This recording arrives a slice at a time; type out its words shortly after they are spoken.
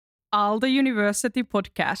Aalto University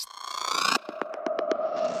podcast.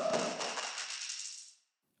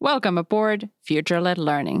 Welcome aboard Future-Led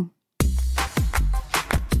Learning.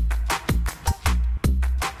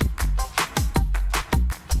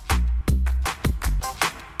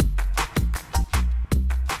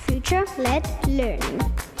 Future-Led Learning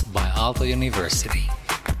by Aalto University.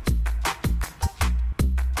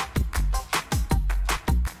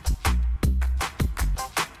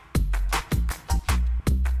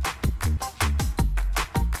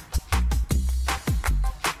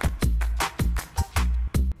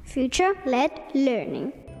 Future-Led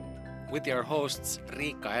Learning. With your hosts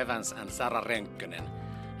Riikka Evans and Sara Rönkkönen,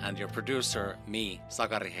 and your producer, me,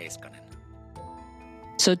 Sakari Heiskanen.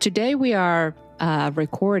 So today we are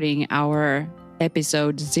recording our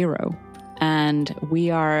episode 0, and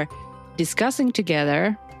we are discussing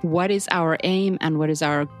together what is our aim and what is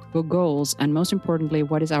our goals, and most importantly,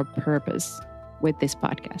 what is our purpose with this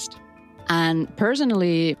podcast. And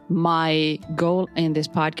personally, my goal in this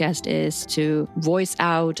podcast is to voice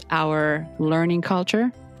out our learning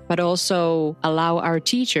culture, but also allow our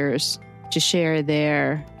teachers to share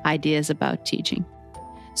their ideas about teaching.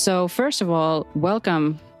 So first of all,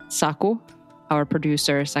 welcome Saku, our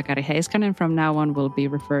producer Sakari Heiskanen. From now on, we'll be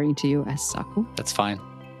referring to you as Saku. That's fine.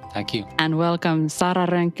 Thank you. And welcome Sara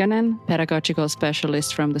Rönkkönen, pedagogical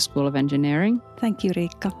specialist from the School of Engineering. Thank you,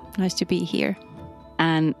 Riikka. Nice to be here.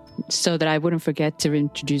 And so that I wouldn't forget to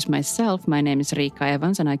introduce myself, my name is Riikka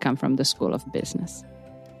Evans and I come from the School of Business.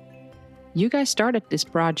 You guys started this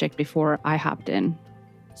project before I hopped in.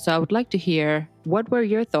 So I would like to hear, what were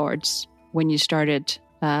your thoughts when you started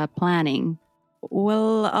planning?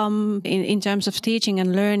 Well, in terms of teaching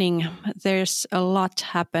and learning, there's a lot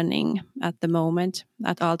happening at the moment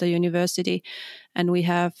at Aalto University. And we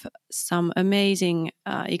have some amazing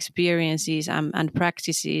experiences and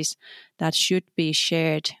practices that should be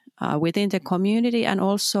shared within the community and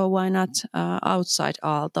also, why not, outside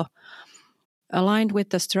Aalto. Aligned with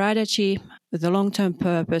the strategy, the long-term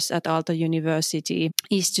purpose at Aalto University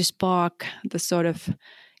is to spark the sort of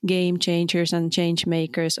game changers and change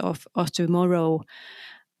makers of tomorrow.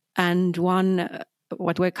 And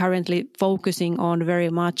what we're currently focusing on very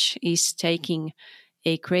much is taking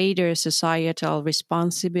a greater societal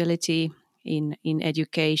responsibility in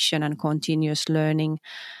education and continuous learning,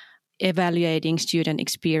 evaluating student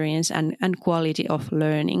experience and quality of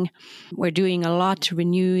learning. We're doing a lot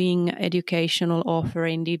renewing educational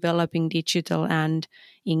offering, developing digital and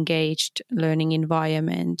engaged learning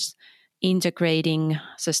environments, integrating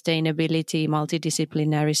sustainability,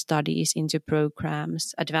 multidisciplinary studies into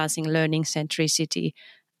programs, advancing learning centricity,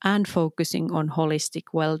 and focusing on holistic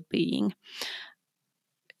well-being.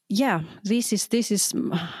 Yeah, this is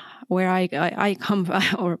where I come,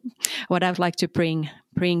 or what I'd like to bring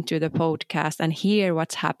to the podcast and hear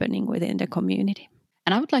what's happening within the community.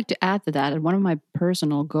 And I would like to add to that, one of my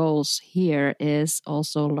personal goals here is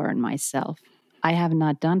also learn myself. I have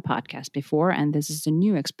not done podcasts before, and this is a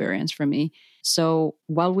new experience for me. So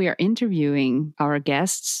while we are interviewing our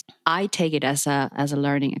guests, I take it as a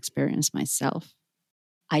learning experience myself.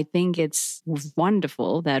 I think it's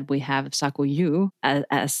wonderful that we have Saku Yu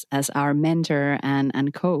as our mentor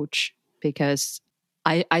and coach, because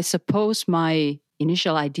I suppose my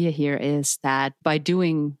initial idea here is that by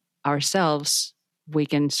doing ourselves, we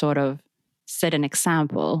can sort of set an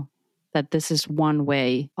example that this is one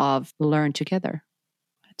way of learn together.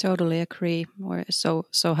 I totally agree. We're so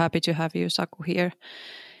happy to have you, Saku, here.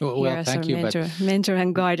 Well, here as thank our you. mentor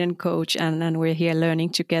and guide and coach, and we're here learning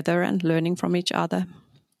together and learning from each other.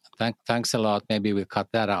 Thanks a lot. Maybe we'll cut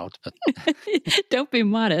that out. But Don't be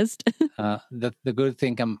modest. the good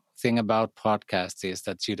thing about podcasts is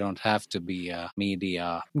that you don't have to be a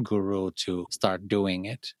media guru to start doing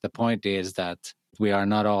it. The point is that we are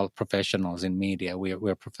not all professionals in media.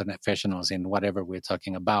 We're professionals in whatever we're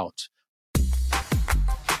talking about.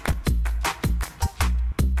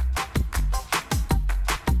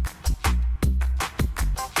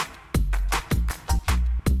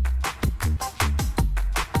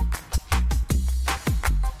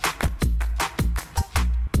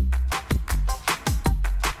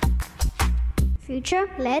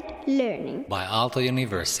 Future-Led Learning by Aalto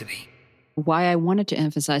University. Why I wanted to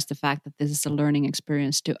emphasize the fact that this is a learning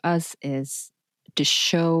experience to us is to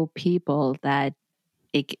show people that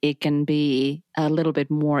it can be a little bit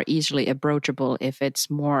more easily approachable if it's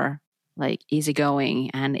more like easygoing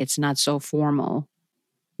and it's not so formal.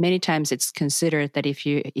 Many times it's considered that if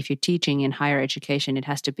you're teaching in higher education, it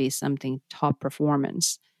has to be something top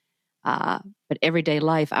performance. But everyday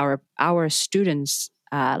life, our students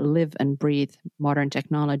live and breathe modern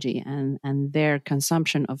technology, and their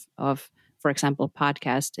consumption of for example,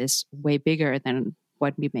 podcast is way bigger than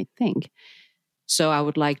what we may think. So I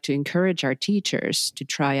would like to encourage our teachers to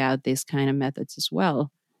try out these kind of methods as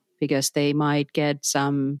well, because they might get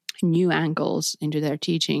some new angles into their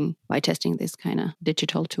teaching by testing these kind of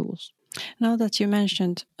digital tools. Now that you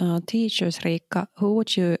mentioned teachers, Riikka, who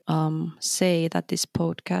would you say that this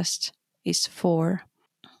podcast is for?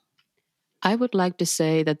 I would like to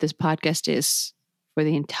say that this podcast is for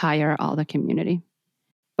the entire Aalto community.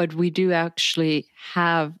 But we do actually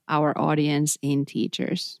have our audience in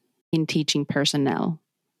teachers, in teaching personnel.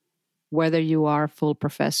 Whether you are a full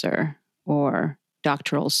professor or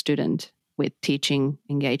doctoral student with teaching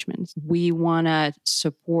engagements, we want to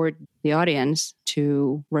support the audience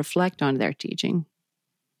to reflect on their teaching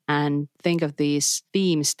and think of these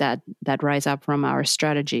themes that rise up from our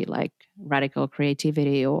strategy, like radical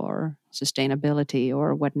creativity or sustainability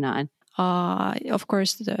or whatnot. Of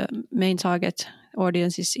course, the main target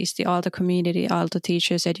audience is the Aalto community, Aalto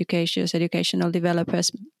teachers, educators, educational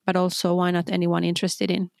developers, but also why not anyone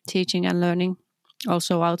interested in teaching and learning,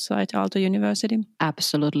 also outside Aalto University?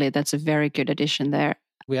 Absolutely. That's a very good addition there.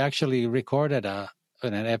 We actually recorded an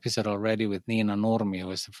episode already with Nina Nurmi,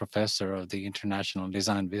 who is a professor of the International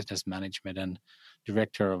Design Business Management and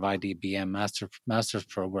director of IDBM Master's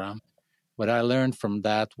Program. What I learned from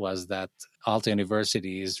that was that Aalto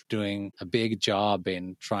University is doing a big job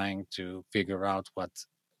in trying to figure out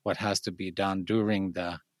what has to be done during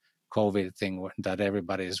the COVID thing, that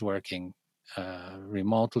everybody is working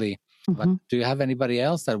remotely. Mm-hmm. But do you have anybody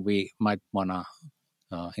else that we might want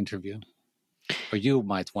to interview? Or you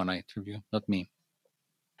might want to interview, not me?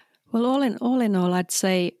 Well, all in all, I'd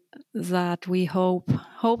say that we hope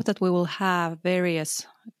that we will have various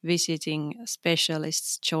visiting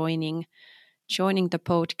specialists joining the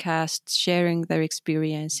podcast, sharing their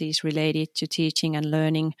experiences related to teaching and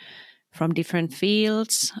learning from different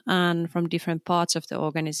fields and from different parts of the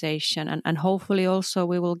organization. And hopefully also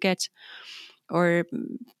we will get, or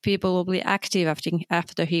people will be active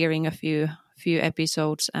after hearing a few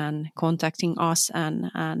episodes and contacting us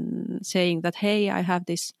and saying that, hey, I have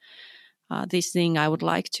this thing I would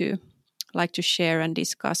like to share and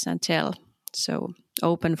discuss and tell. So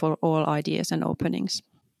open for all ideas and openings.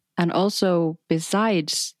 And also,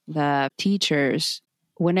 besides the teachers,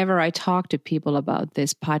 whenever I talk to people about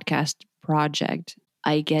this podcast project,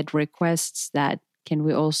 I get requests that can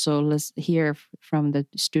we also hear from the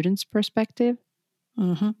students' perspective?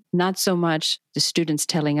 Mm-hmm. Not so much the students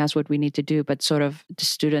telling us what we need to do, but sort of the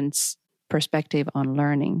students' perspective on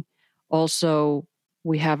learning. Also,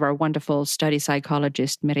 we have our wonderful study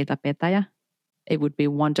psychologist, Merita Petäjä. It would be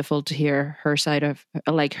wonderful to hear her side of,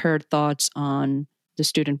 like, her thoughts on the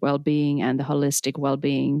student well-being and the holistic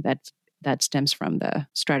well-being that stems from the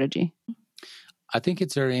strategy. I think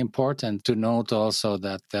it's very important to note also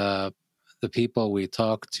that the people we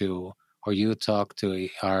talk to or you talk to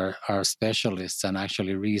are specialists and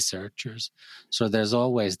actually researchers. So there's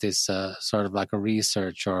always this sort of like a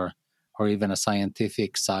research or even a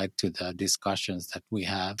scientific side to the discussions that we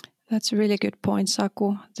have. That's a really good point,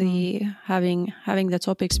 Saku. The having the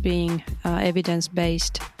topics being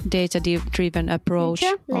evidence-based, data-driven approach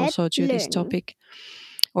also to this topic,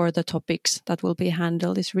 or the topics that will be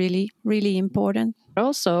handled, is really, really important.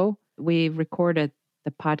 Also, we recorded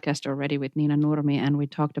the podcast already with Nina Nurmi, and we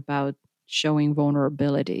talked about showing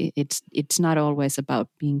vulnerability. It's not always about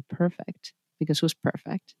being perfect, because who's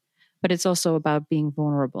perfect? But it's also about being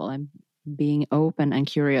vulnerable and being open and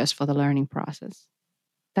curious for the learning process.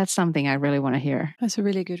 That's something I really want to hear. That's a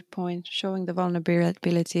really good point. Showing the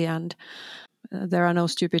vulnerability, and there are no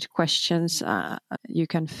stupid questions. You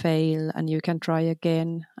can fail and you can try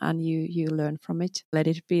again, and you learn from it. Let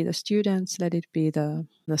it be the students, let it be the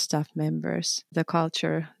staff members, the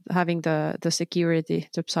culture, having the security,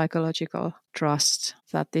 the psychological trust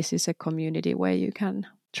that this is a community where you can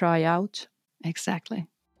try out. Exactly.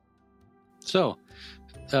 So,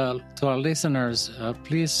 to our listeners,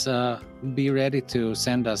 please be ready to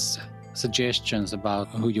send us suggestions about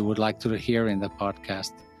who you would like to hear in the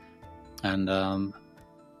podcast. And I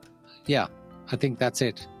think that's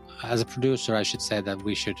it. As a producer, I should say that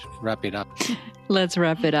we should wrap it up. Let's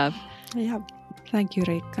wrap it up. Yeah. Thank you,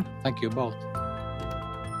 Riikka. Thank you both.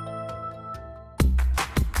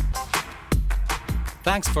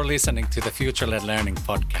 Thanks for listening to the Future-Led Learning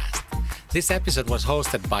podcast. This episode was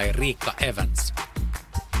hosted by Riikka Evans.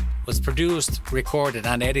 Was produced, recorded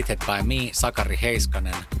and edited by me, Sakari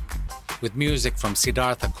Heiskanen, with music from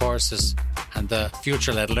Siddhartha Courses and the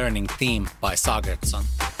Future-Led Learning theme by Sagertson.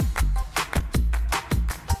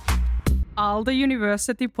 Aalto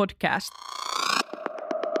University Podcast.